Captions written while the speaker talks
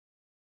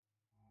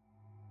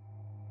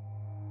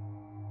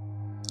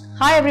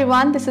Hi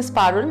everyone, this is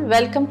Parul.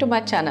 Welcome to my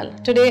channel.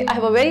 Today I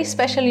have a very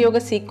special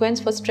yoga sequence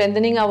for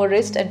strengthening our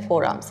wrist and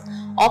forearms.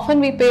 Often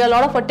we pay a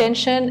lot of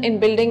attention in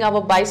building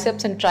our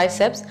biceps and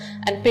triceps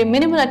and pay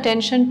minimal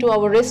attention to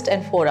our wrist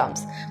and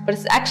forearms. But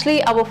it's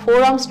actually our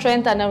forearm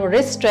strength and our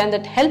wrist strength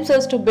that helps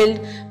us to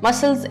build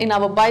muscles in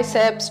our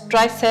biceps,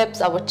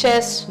 triceps, our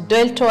chest,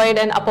 deltoid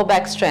and upper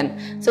back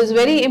strength. So it's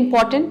very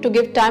important to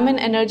give time and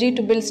energy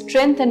to build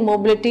strength and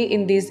mobility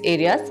in these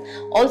areas.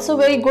 Also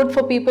very good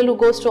for people who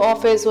goes to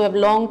office, who have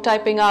long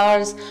typing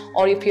hours,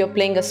 or if you're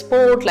playing a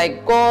sport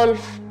like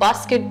golf,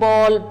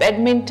 basketball,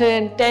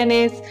 badminton,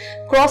 tennis,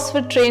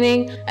 CrossFit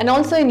training, and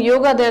also in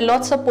yoga there are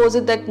lots of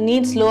poses that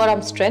needs lower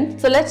arm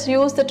strength. So let's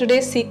use the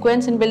today's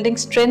sequence in building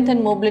strength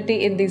and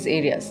mobility in these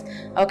areas.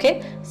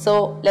 Okay,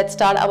 so let's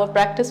start our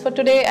practice for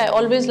today. I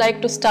always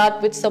like to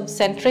start with some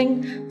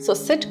centering. So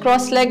sit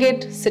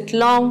cross-legged, sit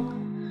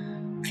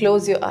long,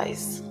 close your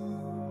eyes.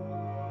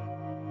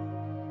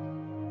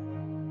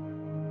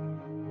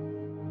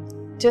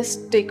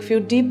 Just take a few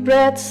deep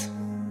breaths.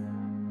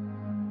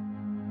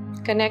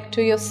 Connect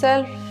to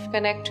yourself,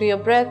 connect to your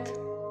breath.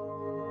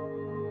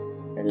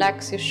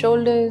 Relax your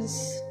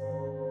shoulders.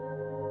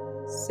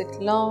 Sit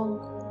long.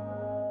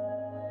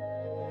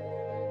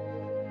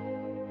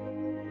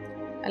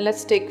 And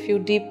let's take a few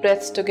deep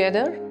breaths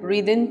together.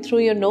 Breathe in through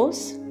your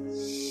nose.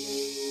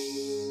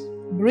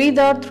 Breathe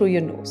out through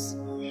your nose.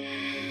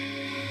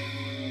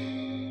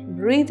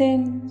 Breathe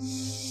in.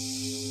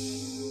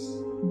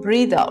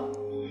 Breathe out.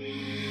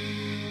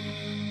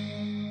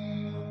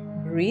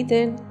 Breathe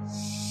in.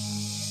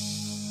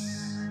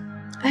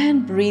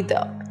 And breathe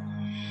out.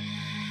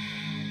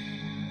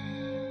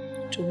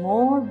 Two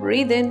more.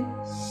 Breathe in.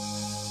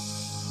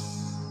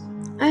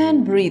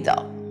 And breathe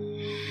out.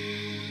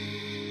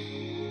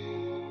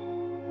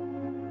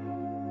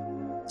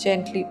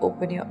 Gently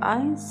open your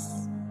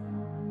eyes.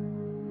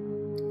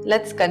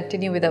 Let's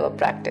continue with our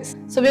practice.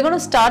 So we're going to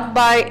start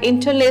by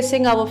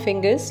interlacing our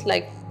fingers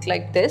like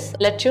this.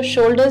 Let your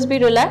shoulders be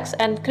relaxed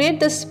and create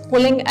this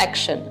pulling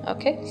action.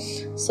 Okay,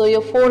 so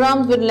your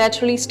forearms will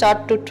naturally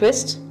start to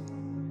twist.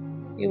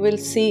 You will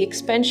see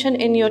expansion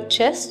in your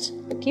chest.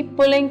 Keep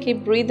pulling,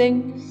 keep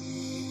breathing.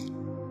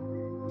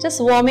 Just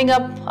warming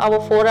up our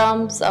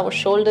forearms, our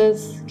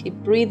shoulders. Keep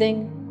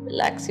breathing.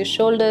 Relax your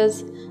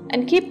shoulders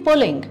and keep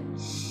pulling.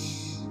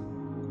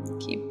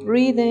 Keep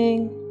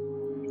breathing.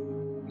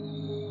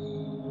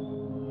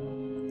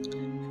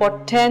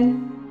 For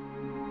 10,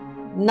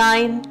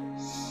 9,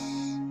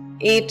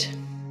 8,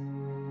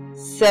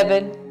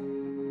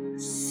 7,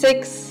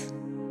 6,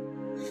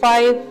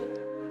 5,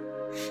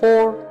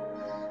 4,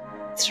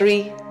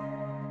 3,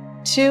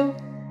 2,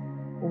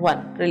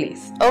 1.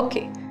 Release.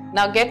 Okay.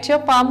 Now get your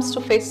palms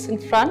to face in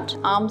front,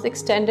 arms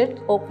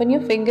extended, open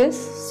your fingers,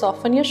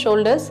 soften your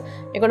shoulders.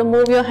 You're going to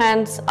move your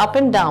hands up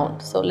and down.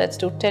 So let's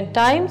do 10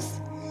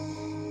 times.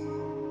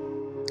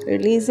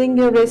 Releasing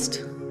your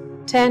wrist.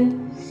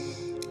 10,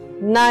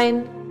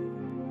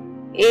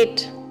 9,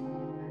 8,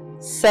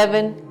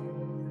 7,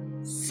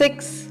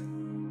 6,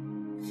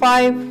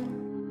 5,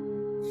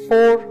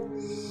 4,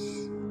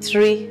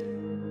 3,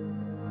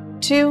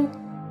 2,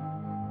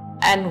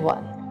 and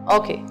 1.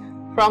 Okay,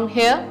 from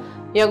here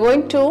you're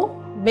going to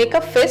make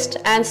a fist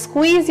and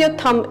squeeze your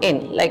thumb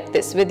in like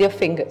this with your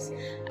fingers,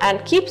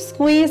 and keep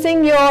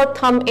squeezing your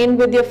thumb in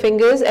with your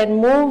fingers and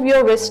move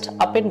your wrist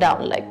up and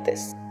down like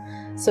this.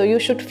 So you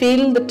should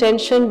feel the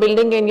tension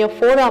building in your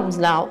forearms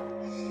now.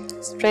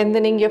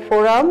 Strengthening your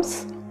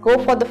forearms. Go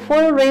for the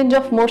full range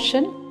of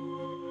motion.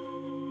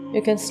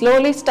 You can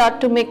slowly start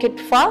to make it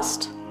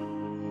fast.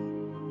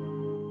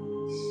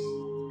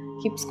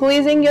 Keep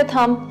squeezing your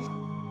thumb.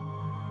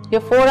 Your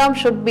forearm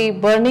should be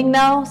burning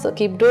now, so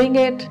keep doing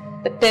it.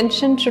 The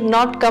tension should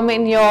not come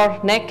in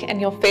your neck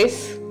and your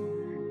face.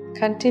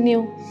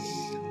 Continue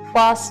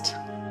fast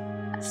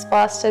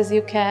as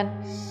you can.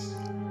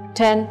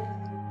 10,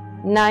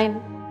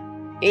 9,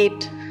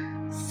 8,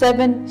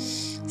 7,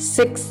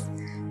 6,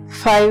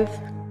 5,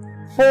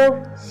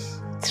 4,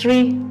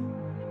 3,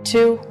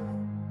 2,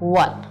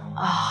 1.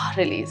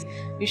 Release.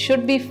 You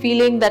should be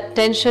feeling that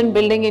tension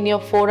building in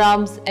your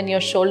forearms and your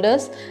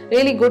shoulders.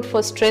 Really good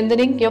for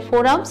strengthening your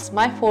forearms.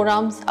 My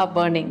forearms are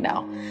burning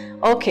now.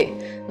 Okay,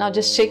 now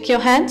just shake your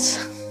hands.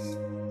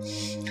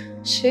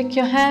 Shake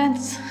your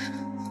hands.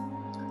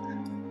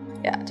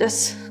 Yeah,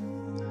 just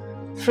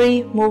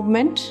free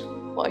movement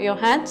for your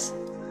hands.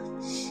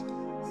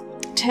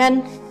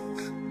 10,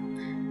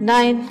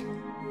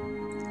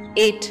 9,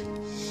 8,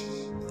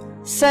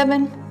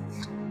 7,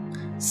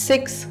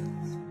 6,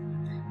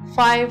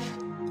 5,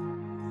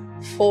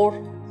 4,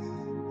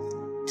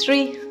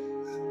 3,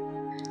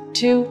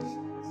 2,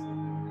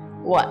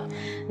 1.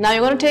 Now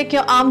you're going to take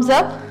your arms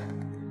up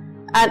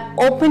and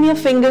open your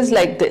fingers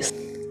like this.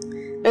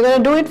 We're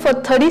going to do it for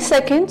 30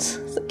 seconds.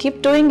 So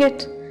keep doing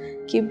it.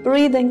 Keep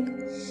breathing.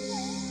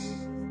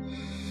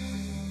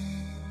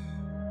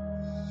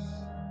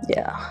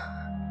 Yeah.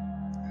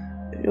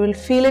 You will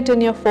feel it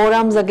in your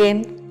forearms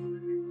again.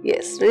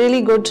 Yes,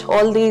 really good.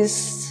 All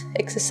these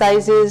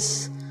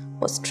exercises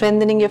for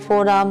strengthening your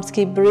forearms.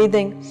 Keep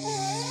breathing.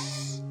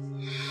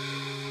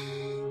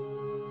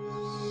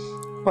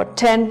 for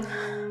 10,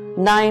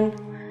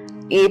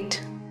 9,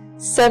 8,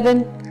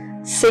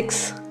 7,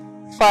 6,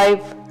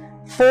 5,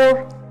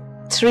 4,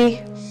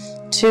 3,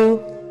 2,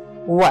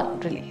 1.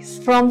 Release.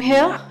 From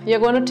here, you're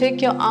going to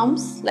take your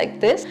arms like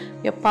this.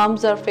 Your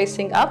palms are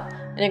facing up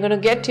and you're going to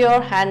get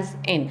your hands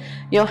in.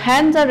 Your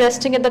hands are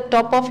resting at the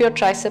top of your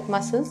tricep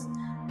muscles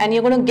and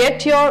you're going to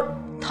get your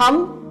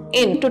thumb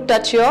in to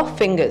touch your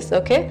fingers.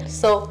 Okay,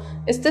 so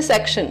it's this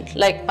action,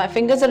 like my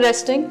fingers are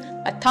resting,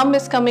 my thumb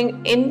is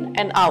coming in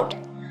and out.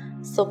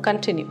 So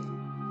continue.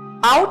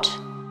 Out,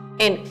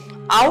 in,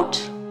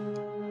 out,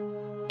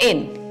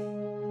 in,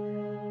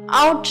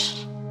 out,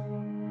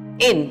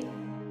 in,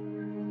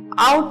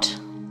 out,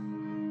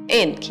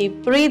 in.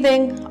 Keep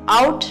breathing.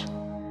 Out,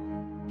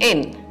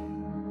 in,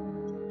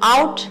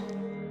 out,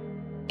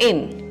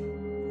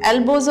 in.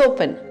 Elbows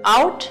open.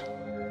 Out,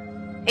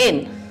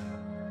 in,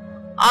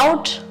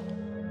 out,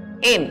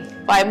 in.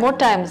 5 more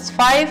times.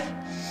 5,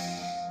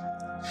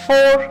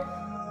 4,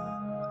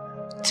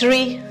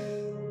 3,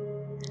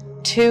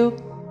 2,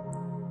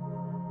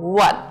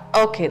 1.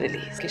 Okay,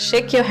 release. Okay,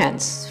 shake your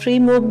hands. Free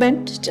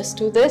movement. Just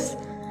do this.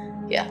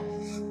 Yeah.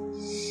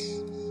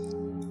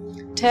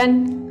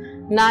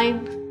 10,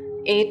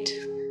 9,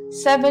 8,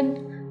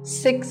 7,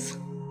 6,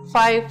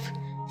 5,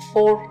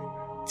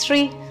 4,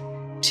 3,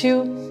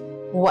 2,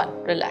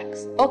 1.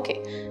 Relax.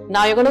 Okay.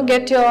 Now you're going to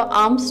get your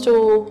arms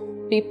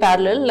to be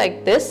parallel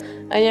like this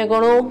and you're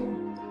going to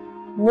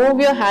move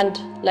your hand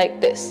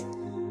like this.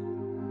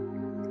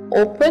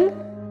 Open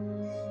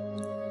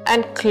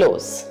and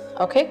close.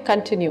 Okay,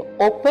 continue.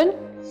 Open,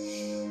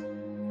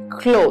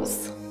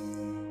 close,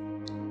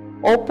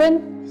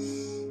 open,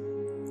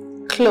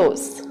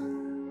 close,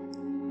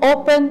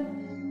 open,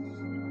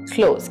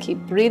 close.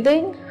 Keep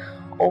breathing.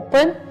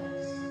 Open,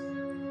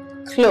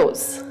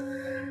 close,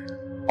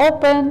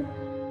 open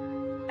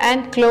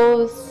and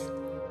close,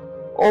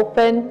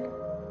 open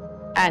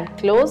and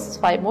close.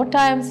 5 more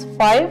times.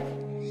 5,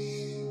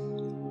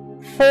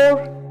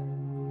 4,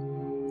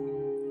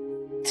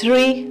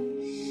 3,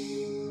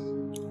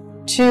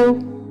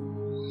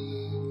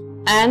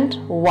 2 and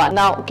 1.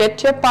 Now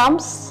get your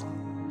palms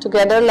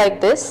together like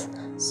this.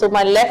 So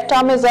my left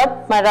arm is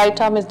up, my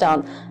right arm is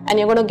down, and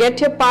you're going to get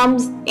your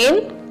palms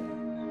in,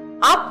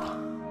 up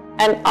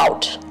and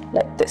out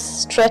like this.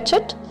 Stretch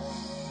it.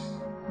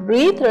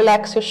 Breathe.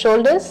 Relax your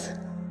shoulders.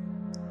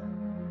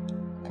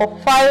 For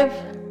 5,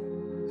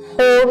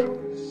 4,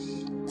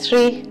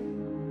 3,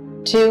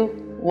 2,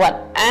 1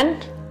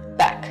 and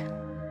back.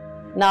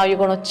 Now you're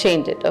going to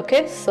change it.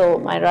 Okay, so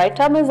my right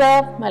arm is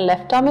up, my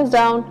left arm is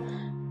down.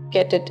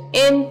 Get it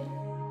in,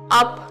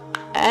 up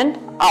and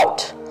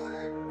out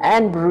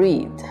and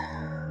breathe.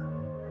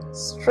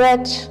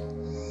 Stretch.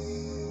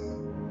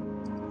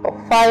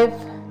 For 5,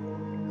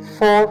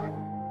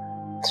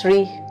 4,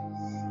 3,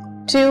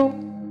 2,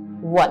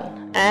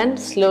 1 and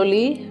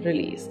slowly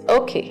release.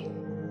 Okay,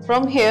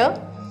 from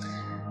here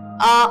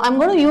I'm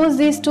going to use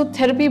these 2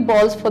 therapy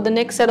balls for the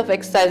next set of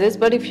exercises,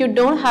 but if you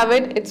don't have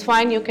it, it's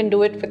fine, you can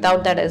do it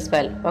without that as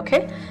well.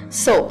 Okay,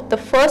 so the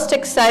first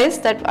exercise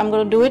that I'm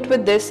going to do it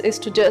with this is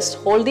to just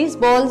hold these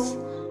balls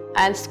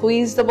and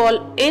squeeze the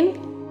ball in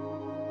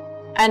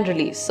and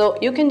release. So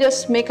you can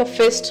just make a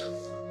fist,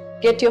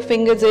 get your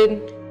fingers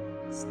in,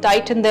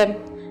 tighten them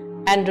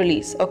and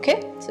release.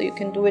 Okay, so you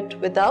can do it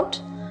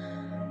without.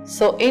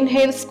 So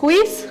inhale,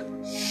 squeeze,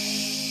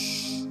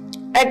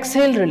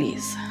 exhale,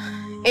 release.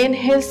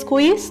 Inhale,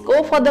 squeeze,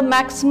 go for the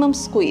maximum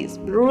squeeze.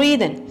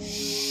 Breathe in,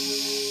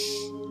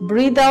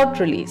 breathe out,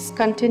 release.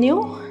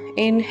 Continue.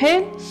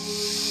 Inhale,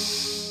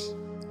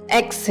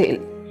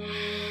 exhale,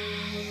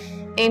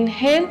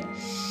 inhale,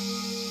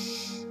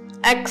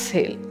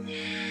 exhale,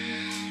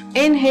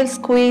 inhale,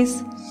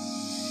 squeeze,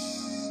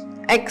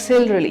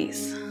 exhale,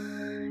 release.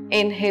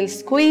 Inhale,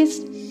 squeeze,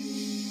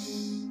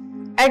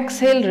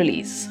 exhale,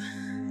 release.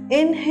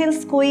 Inhale,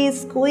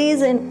 squeeze,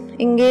 squeeze in,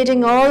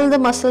 engaging all the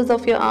muscles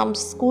of your arms.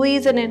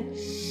 Squeeze it in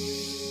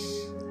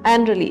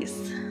and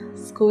release.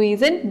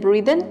 Squeeze in,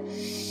 breathe in,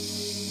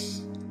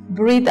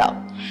 breathe out.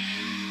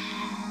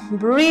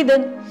 Breathe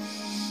in,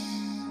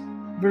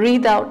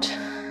 breathe out.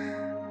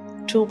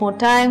 2 more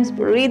times.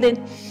 Breathe in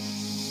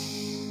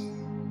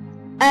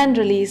and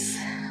release.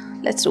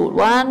 Let's do it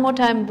 1 more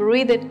time.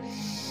 Breathe in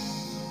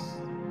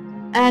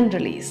and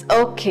release.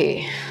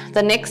 Okay,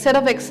 the next set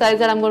of exercise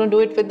that I'm going to do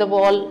it with the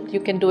ball, you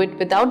can do it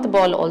without the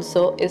ball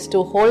also, is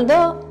to hold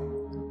the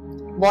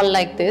ball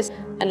like this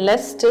and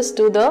let's just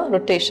do the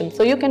rotation.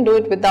 So you can do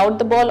it without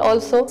the ball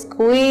also.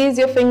 Squeeze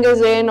your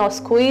fingers in or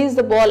squeeze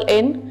the ball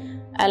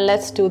in and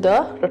let's do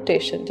the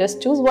rotation.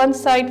 Just choose one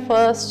side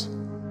first.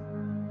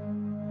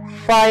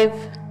 5,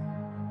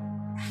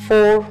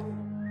 4,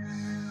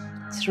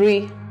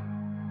 3,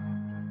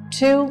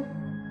 2,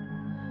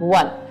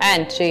 1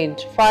 and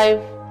change.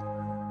 5,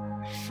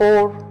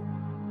 4,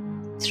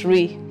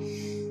 3,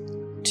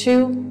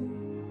 2,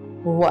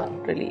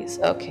 1. Release.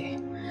 Okay.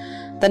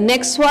 The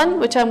next one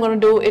which I'm going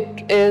to do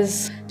it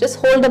is just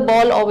hold the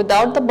ball or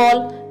without the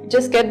ball.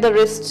 Just get the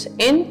wrists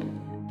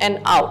in and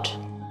out.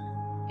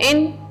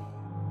 In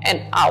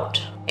and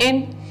out.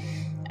 In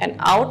and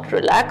out.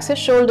 Relax your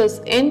shoulders,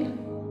 in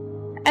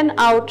and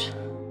out,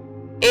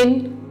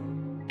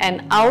 in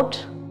and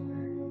out,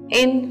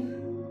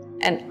 in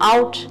and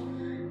out,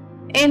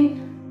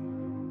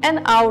 in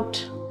and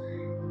out,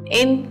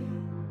 in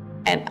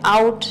and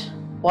out.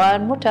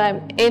 One more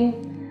time,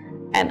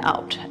 in and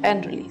out,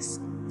 and release.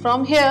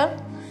 From here,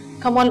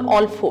 come on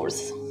all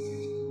fours.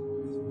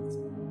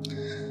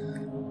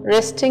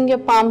 Resting your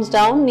palms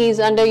down, knees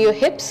under your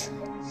hips.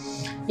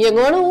 You're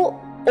going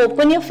to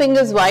open your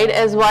fingers wide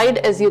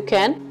as you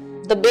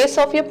can. The base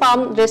of your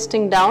palm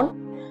resting down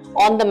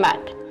on the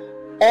mat.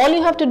 All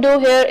you have to do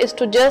here is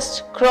to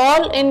just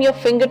crawl in your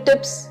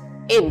fingertips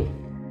in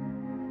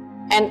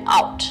and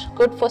out.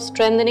 Good for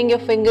strengthening your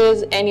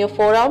fingers and your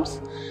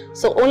forearms.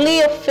 So only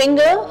your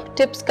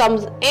fingertips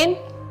comes in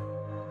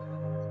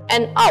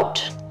and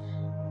out,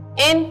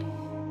 in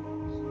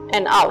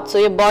and out. So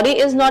your body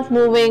is not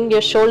moving,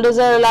 your shoulders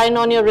are aligned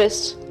on your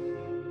wrists.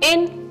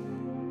 In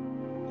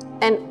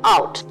and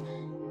out,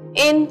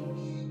 in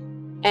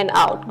and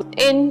out,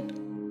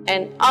 in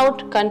and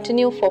out.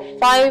 Continue for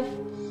 5,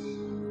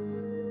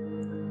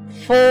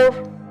 4,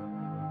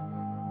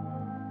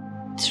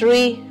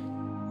 3,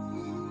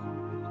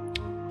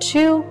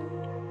 2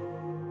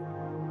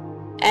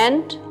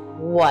 and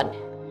 1.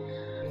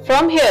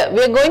 From here,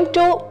 we are going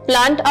to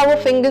plant our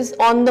fingers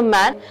on the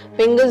mat,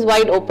 fingers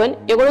wide open.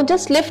 You're going to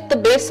just lift the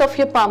base of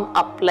your palm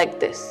up like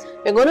this.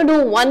 We're going to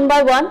do one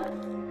by one,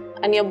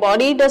 and your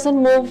body doesn't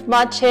move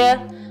much here.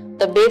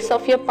 The base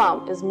of your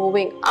palm is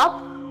moving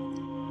up.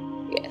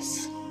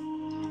 Yes.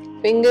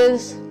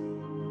 Fingers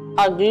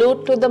are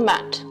glued to the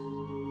mat.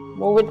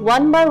 Move it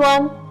one by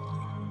one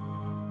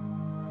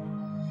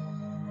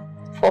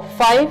for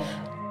 5,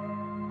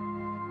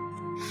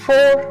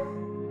 4,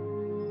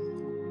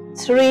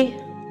 3,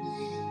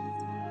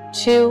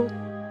 2,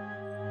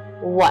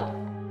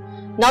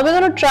 1. Now we're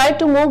going to try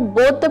to move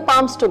both the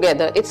palms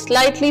together. It's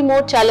slightly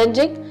more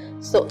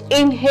challenging. So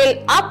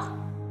inhale up,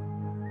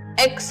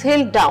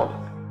 exhale down.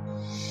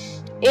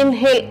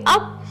 Inhale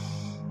up,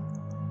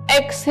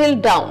 exhale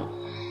down.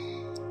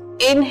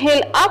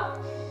 Inhale up,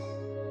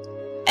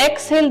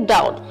 exhale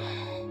down.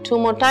 2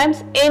 more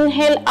times.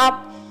 Inhale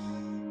up,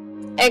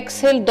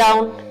 exhale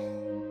down.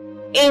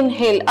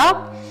 Inhale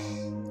up,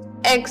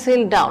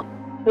 exhale down.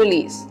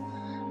 Release.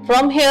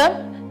 From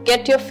here,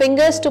 get your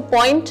fingers to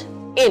point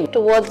in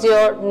towards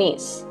your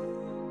knees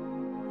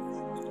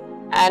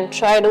and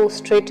try to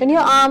straighten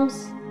your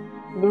arms.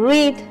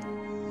 Breathe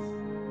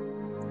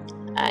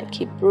and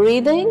keep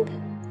breathing.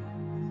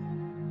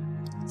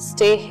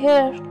 Stay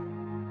here,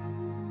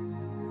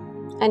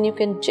 and you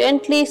can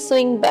gently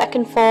swing back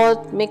and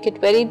forth. Make it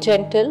very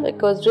gentle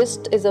because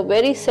wrist is a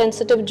very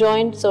sensitive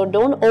joint, so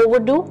don't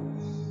overdo,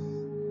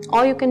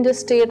 or you can just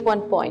stay at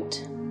one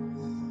point.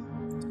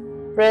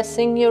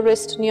 Pressing your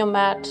wrist on your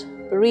mat.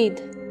 Breathe.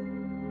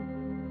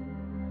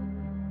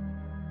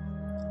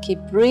 Keep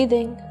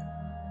breathing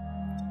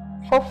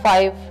for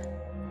 5,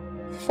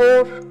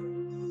 4,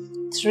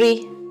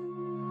 3,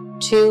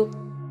 2,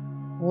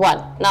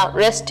 1. Now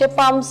rest your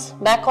palms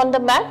back on the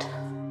mat,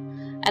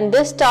 and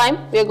this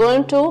time we are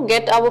going to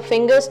get our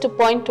fingers to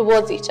point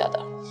towards each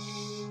other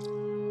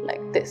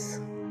like this,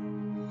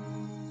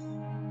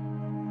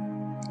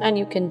 and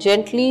you can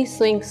gently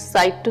swing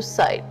side to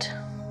side.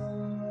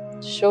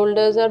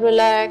 Shoulders are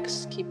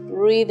relaxed. Keep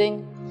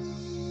breathing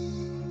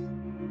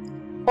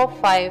for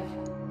 5,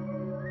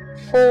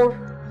 4,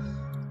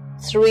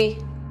 3,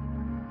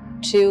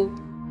 2,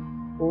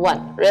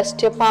 1.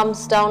 Rest your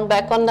palms down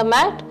back on the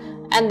mat,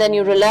 and then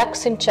you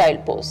relax in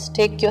child pose.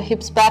 Take your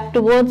hips back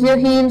towards your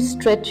heels.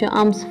 Stretch your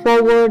arms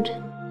forward.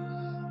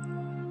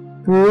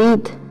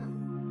 Breathe.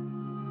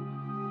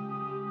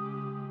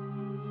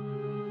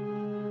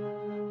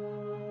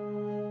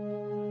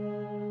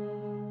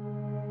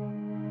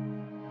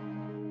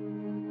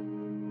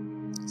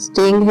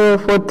 Staying here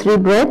for 3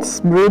 breaths.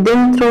 Breathe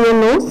in through your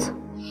nose.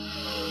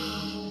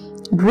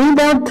 Breathe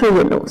out through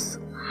your nose.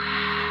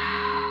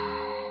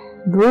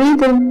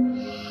 Breathe in.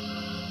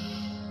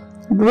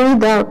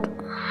 Breathe out.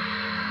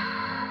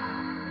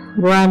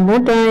 One more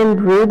time.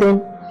 Breathe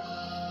in.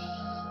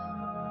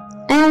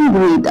 And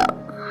breathe out.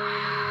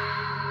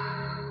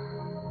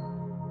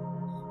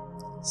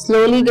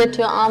 Slowly get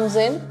your arms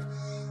in.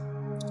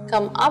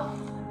 Come up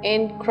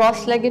in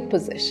cross-legged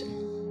position.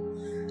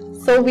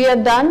 So we are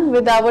done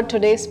with our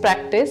today's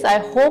practice. I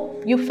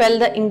hope you felt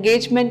the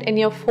engagement in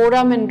your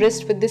forearm and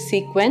wrist with this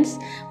sequence.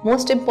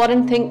 Most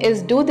important thing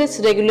is do this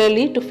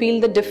regularly to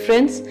feel the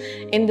difference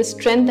in the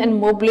strength and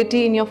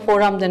mobility in your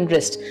forearms and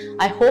wrist.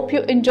 I hope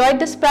you enjoyed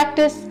this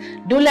practice.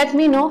 Do let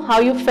me know how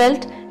you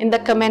felt in the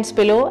comments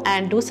below,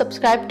 and do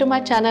subscribe to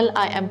my channel.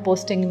 I am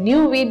posting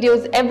new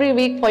videos every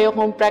week for your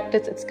home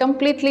practice. It's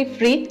completely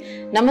free.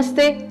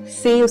 Namaste.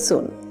 See you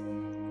soon.